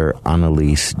lender on a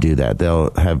lease do that. They'll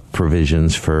have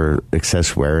provisions for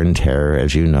excess wear and tear,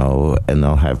 as you know, and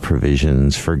they'll have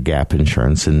provisions for gap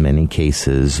insurance in many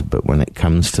cases. But when it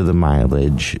comes to the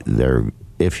mileage,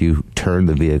 if you turn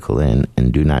the vehicle in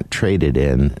and do not trade it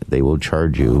in, they will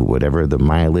charge you whatever the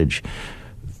mileage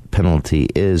penalty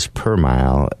is per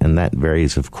mile, and that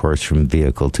varies, of course, from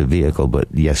vehicle to vehicle. But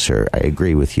yes, sir, I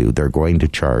agree with you. They're going to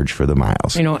charge for the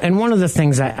miles. And one of the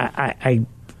things I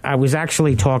was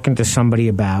actually talking to somebody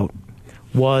about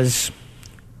was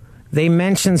they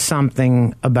mentioned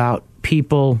something about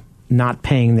people not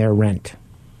paying their rent.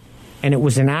 And it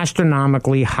was an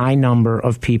astronomically high number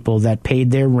of people that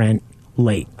paid their rent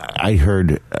late. I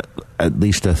heard at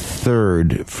least a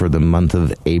third for the month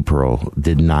of April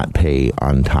did not pay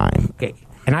on time. Okay.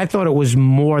 And I thought it was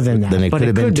more than that. Then it could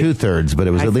have been 2/3, but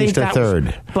it was at least a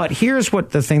third. But here's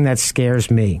what the thing that scares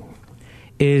me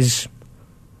is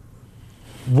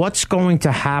what's going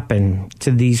to happen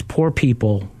to these poor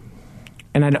people.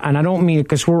 And I don't mean it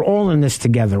because we're all in this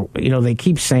together. They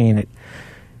keep saying it.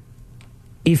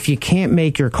 If you can't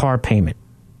make your car payment,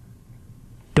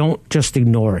 don't just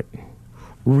ignore it.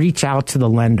 Reach out to the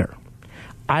lender.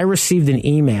 I received an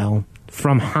email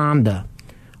from Honda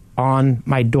on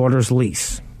my daughter's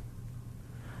lease.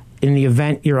 In the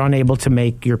event you're unable to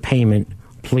make your payment,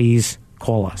 please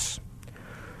call us.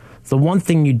 The one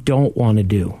thing you don't want to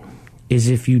do is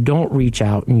if you don't reach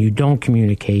out and you don't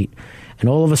communicate, and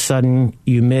all of a sudden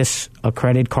you miss a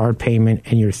credit card payment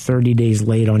and you're 30 days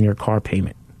late on your car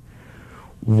payment.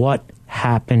 What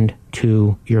happened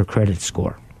to your credit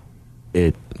score?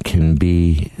 It can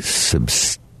be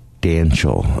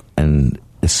substantial, and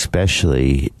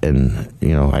especially,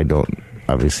 I don't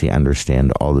obviously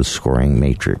understand all the scoring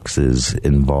matrices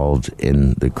involved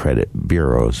in the credit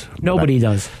bureaus. Nobody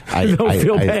does.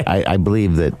 I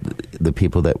believe that the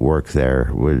people that work there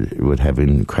would have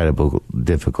incredible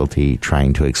difficulty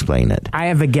trying to explain it. I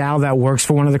have a gal that works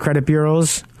for one of the credit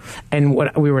bureaus, and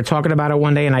we were talking about it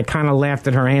one day, and I kind of laughed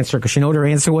at her answer because you know what her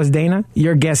answer was, Dana?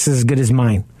 Your guess is as good as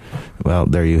mine. Well,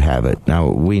 there you have it. Now,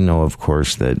 we know, of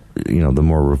course, that, the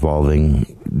more revolving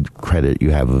credit you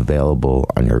have available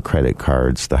on your credit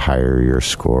cards, the higher your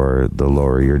score, the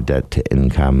lower your debt to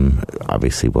income,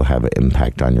 obviously will have an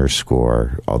impact on your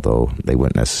score, although they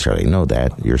wouldn't necessarily know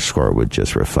that. Your score would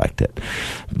just reflect it.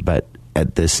 But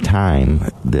at this time,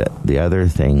 the other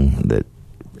thing that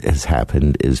has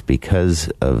happened is because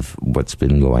of what's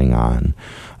been going on,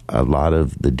 a lot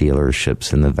of the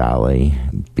dealerships in the valley,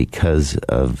 because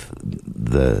of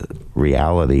the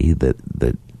reality that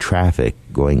the traffic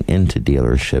going into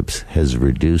dealerships has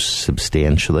reduced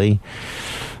substantially.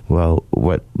 Well,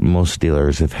 what most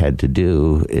dealers have had to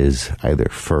do is either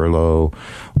furlough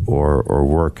or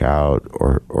work out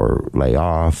or lay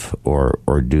off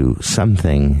or do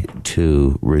something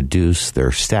to reduce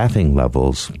their staffing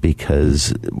levels,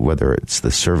 because whether it's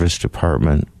the service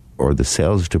department or the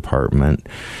sales department,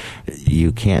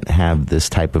 you can't have this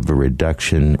type of a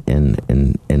reduction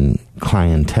in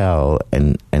clientele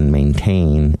and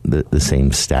maintain the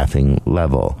same staffing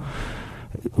level.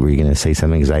 Were you going to say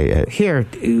something? Here,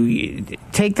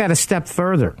 take that a step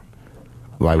further.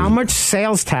 How much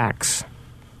sales tax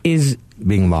is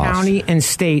being lost? County and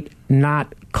state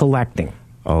not collecting?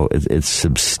 Oh, it's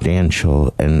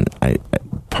substantial, and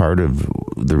part of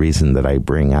the reason that I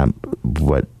bring up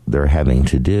what they're having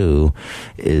to do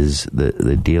is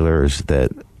the dealers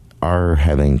that are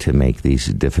having to make these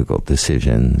difficult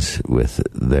decisions with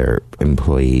their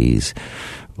employees.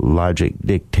 Logic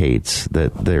dictates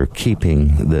that they're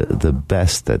keeping the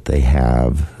best that they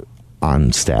have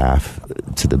on staff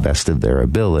to the best of their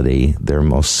ability. They're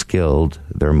most skilled,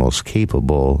 they're most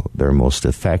capable, they're most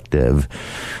effective.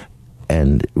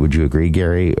 And would you agree,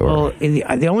 Gary? Well,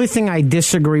 the only thing I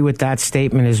disagree with that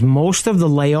statement is most of the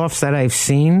layoffs that I've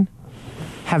seen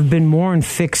have been more in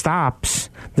fixed ops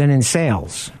than in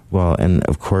sales. Well, and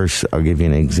of course, I'll give you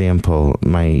an example.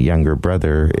 My younger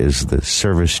brother is the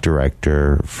service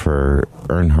director for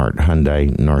Earnhardt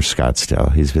Hyundai North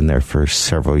Scottsdale. He's been there for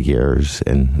several years,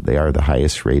 and they are the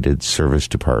highest rated service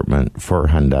department for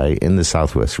Hyundai in the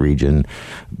Southwest region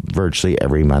virtually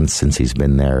every month since he's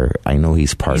been there. I know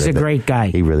he's part of it. He's a great guy.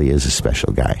 He really is a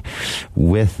special guy.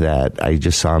 With that, I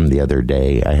just saw him the other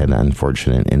day. I had an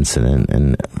unfortunate incident,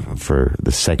 and for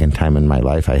the second time in my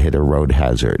life, I hit a road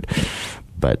hazard.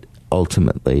 But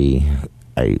ultimately,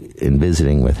 in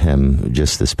visiting with him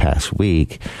just this past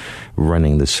week,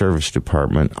 running the service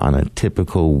department on a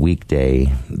typical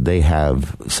weekday, they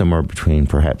have somewhere between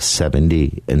perhaps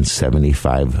 70 and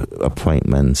 75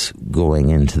 appointments going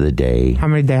into the day. How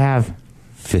many do they have?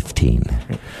 15.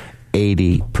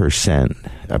 80%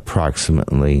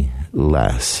 approximately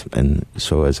less. And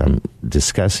so as I'm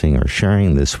discussing or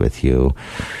sharing this with you,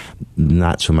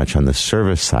 not so much on the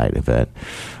service side of it,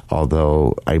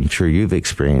 although I'm sure you've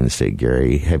experienced it,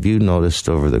 Gary. Have you noticed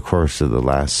over the course of the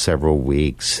last several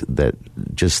weeks that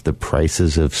just the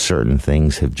prices of certain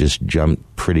things have just jumped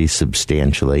pretty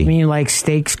substantially? You mean like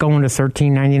steaks going to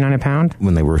 $13.99 a pound?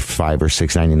 When they were $5 or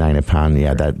 $6.99 a pound,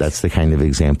 yeah, that's the kind of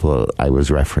example I was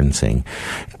referencing.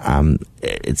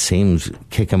 It seems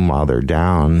kick them while they're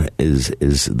down is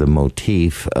the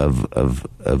motif of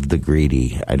the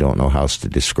greedy. I don't know how else to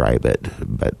describe it,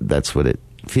 but that's what it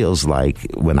feels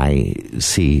like when I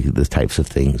see the types of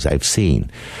things I've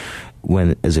seen.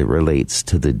 As it relates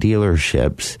to the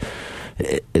dealerships,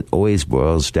 it always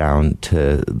boils down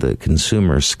to the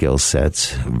consumer skill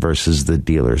sets versus the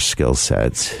dealer skill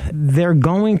sets. They're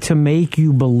going to make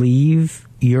you believe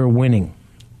you're winning.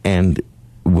 And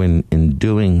when in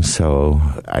doing so,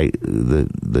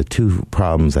 the two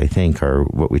problems, I think, are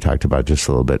what we talked about just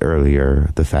a little bit earlier,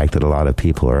 the fact that a lot of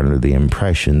people are under the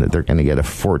impression that they're going to get a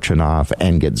fortune off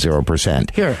and get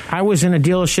 0%. Here, I was in a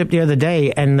dealership the other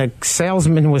day, and the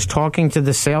salesman was talking to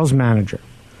the sales manager,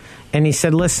 and he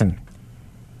said, listen,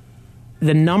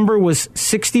 the number was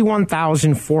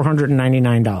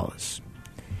 $61,499.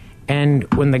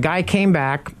 And when the guy came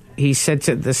back,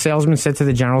 the salesman said to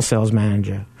the general sales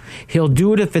manager, he'll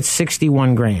do it if it's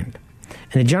 $61,000. And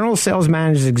the general sales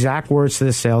manager's exact words to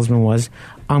the salesman was,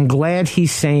 I'm glad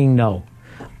he's saying no.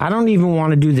 I don't even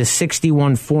want to do the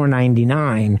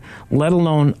 $61,499, let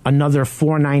alone another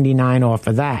 $499 off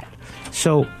of that.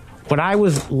 So what I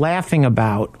was laughing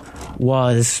about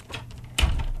was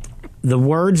the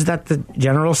words that the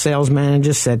general sales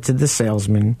manager said to the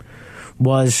salesman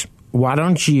was, why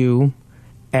don't you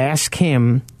ask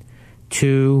him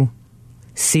to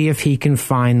see if he can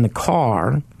find the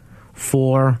car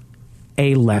for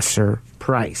a lesser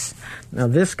price. Now,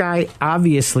 this guy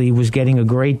obviously was getting a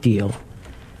great deal,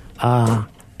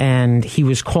 and he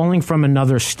was calling from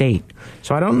another state.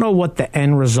 So I don't know what the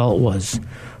end result was.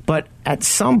 But at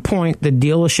some point, the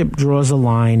dealership draws a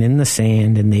line in the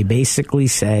sand, and they basically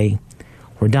say,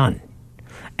 we're done.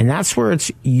 And that's where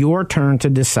it's your turn to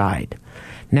decide.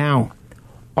 Now,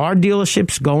 are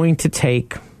dealerships going to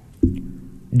take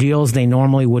deals they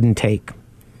normally wouldn't take?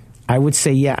 I would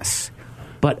say yes,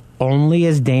 but only,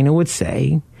 as Dana would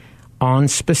say, on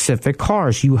specific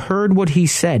cars. You heard what he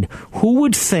said. Who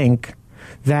would think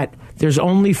that there's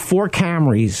only 4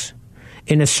 Camrys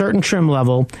in a certain trim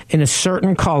level, in a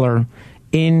certain color,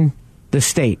 in the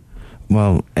state?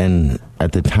 Well, and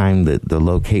at the time that the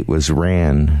locate was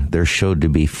ran, there showed to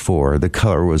be 4. The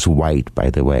color was white, by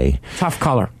the way. Tough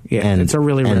color. Yeah, and it's a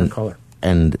really rare color.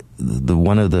 And the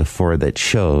one of the 4 that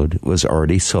showed was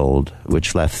already sold,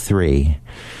 which left 3.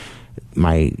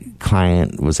 My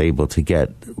client was able to get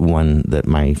one that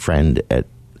my friend at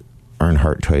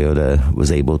Earnhardt Toyota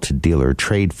was able to dealer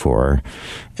trade for,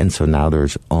 and so now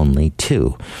there's only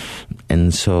 2.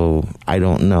 And so I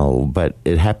don't know, but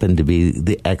it happened to be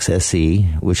the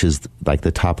XSE, which is like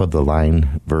the top of the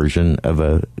line version of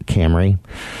a Camry.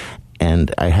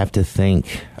 And I have to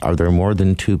think, are there more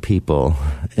than 2 people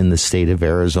in the state of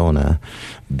Arizona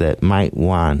that might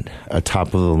want a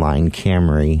top-of-the-line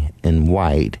Camry in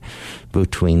white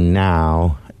between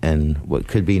now and what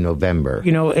could be November?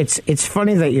 You know, it's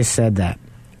funny that you said that.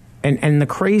 And the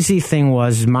crazy thing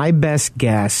was, my best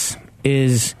guess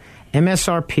is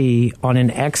MSRP on an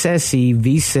XSE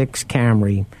V6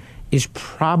 Camry is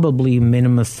probably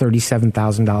minimum of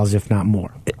 $37,000, if not more.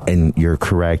 And you're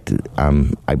correct.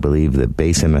 I believe the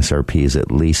base MSRP is at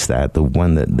least that. The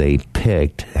one that they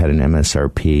picked had an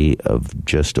MSRP of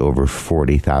just over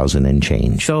 $40,000 and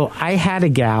change. So I had a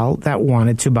gal that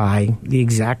wanted to buy the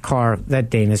exact car that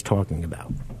Dana's talking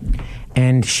about.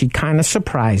 And she kind of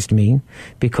surprised me,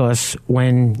 because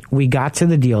when we got to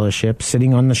the dealership,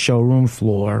 sitting on the showroom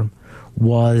floor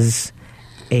was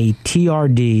a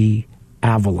TRD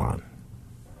Avalon.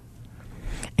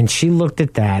 And she looked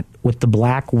at that with the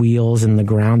black wheels and the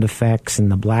ground effects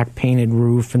and the black painted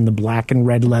roof and the black and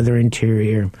red leather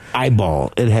interior.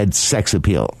 Eyeball. It had sex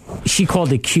appeal. She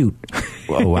called it cute.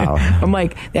 Oh, wow. I'm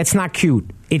like, that's not cute.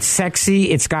 It's sexy.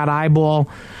 It's got eyeball.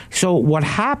 So what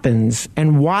happens,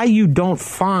 and why you don't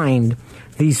find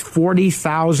these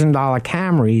 $40,000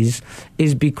 Camrys,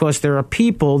 is because there are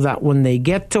people that when they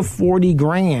get to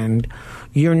 $40,000,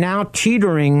 you're now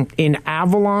teetering in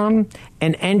Avalon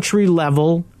and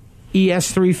entry-level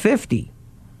ES350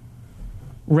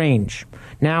 range.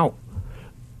 Now,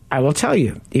 I will tell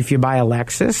you, if you buy a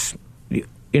Lexus,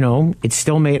 you know, it's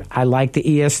still made. I like the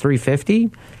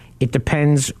ES350. It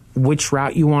depends which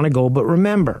route you want to go. But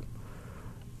remember,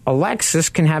 a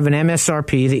Lexus can have an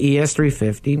MSRP, the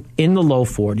ES350, in the low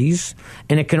 40s,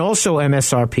 and it can also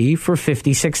MSRP for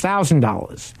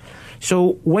 $56,000.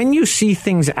 So when you see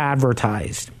things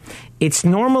advertised, it's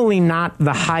normally not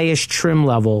the highest trim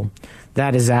level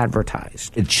that is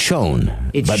advertised. It's shown,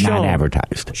 not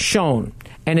advertised. Shown.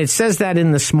 And it says that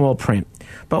in the small print.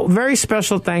 But very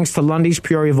special thanks to Lundy's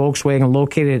Peoria Volkswagen,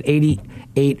 located at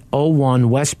 8801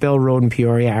 West Bell Road in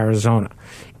Peoria, Arizona.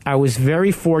 I was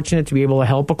very fortunate to be able to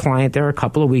help a client there a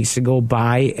couple of weeks ago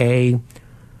buy a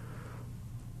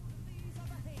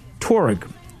Touareg.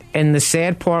 And the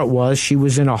sad part was she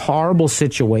was in a horrible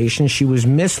situation. She was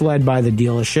misled by the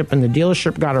dealership, and the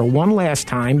dealership got her one last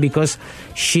time because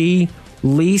she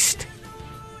leased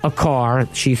a car.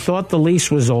 She thought the lease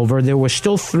was over. There were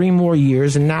still 3 more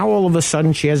years, and now all of a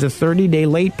sudden she has a 30-day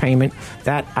late payment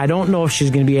that I don't know if she's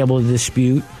going to be able to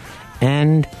dispute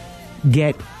and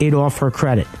get it off her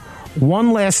credit.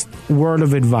 One last word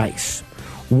of advice.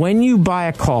 When you buy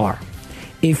a car,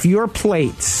 if your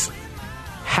plates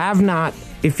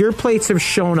have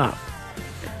shown up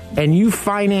and you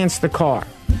finance the car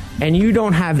and you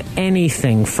don't have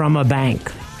anything from a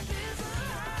bank,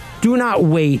 do not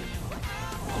wait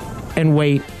and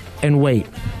wait and wait.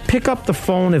 Pick up the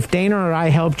phone if Dana or I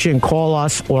helped you and call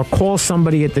us, or call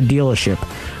somebody at the dealership.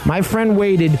 My friend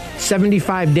waited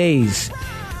 75 days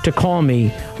to call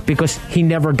me because he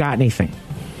never got anything.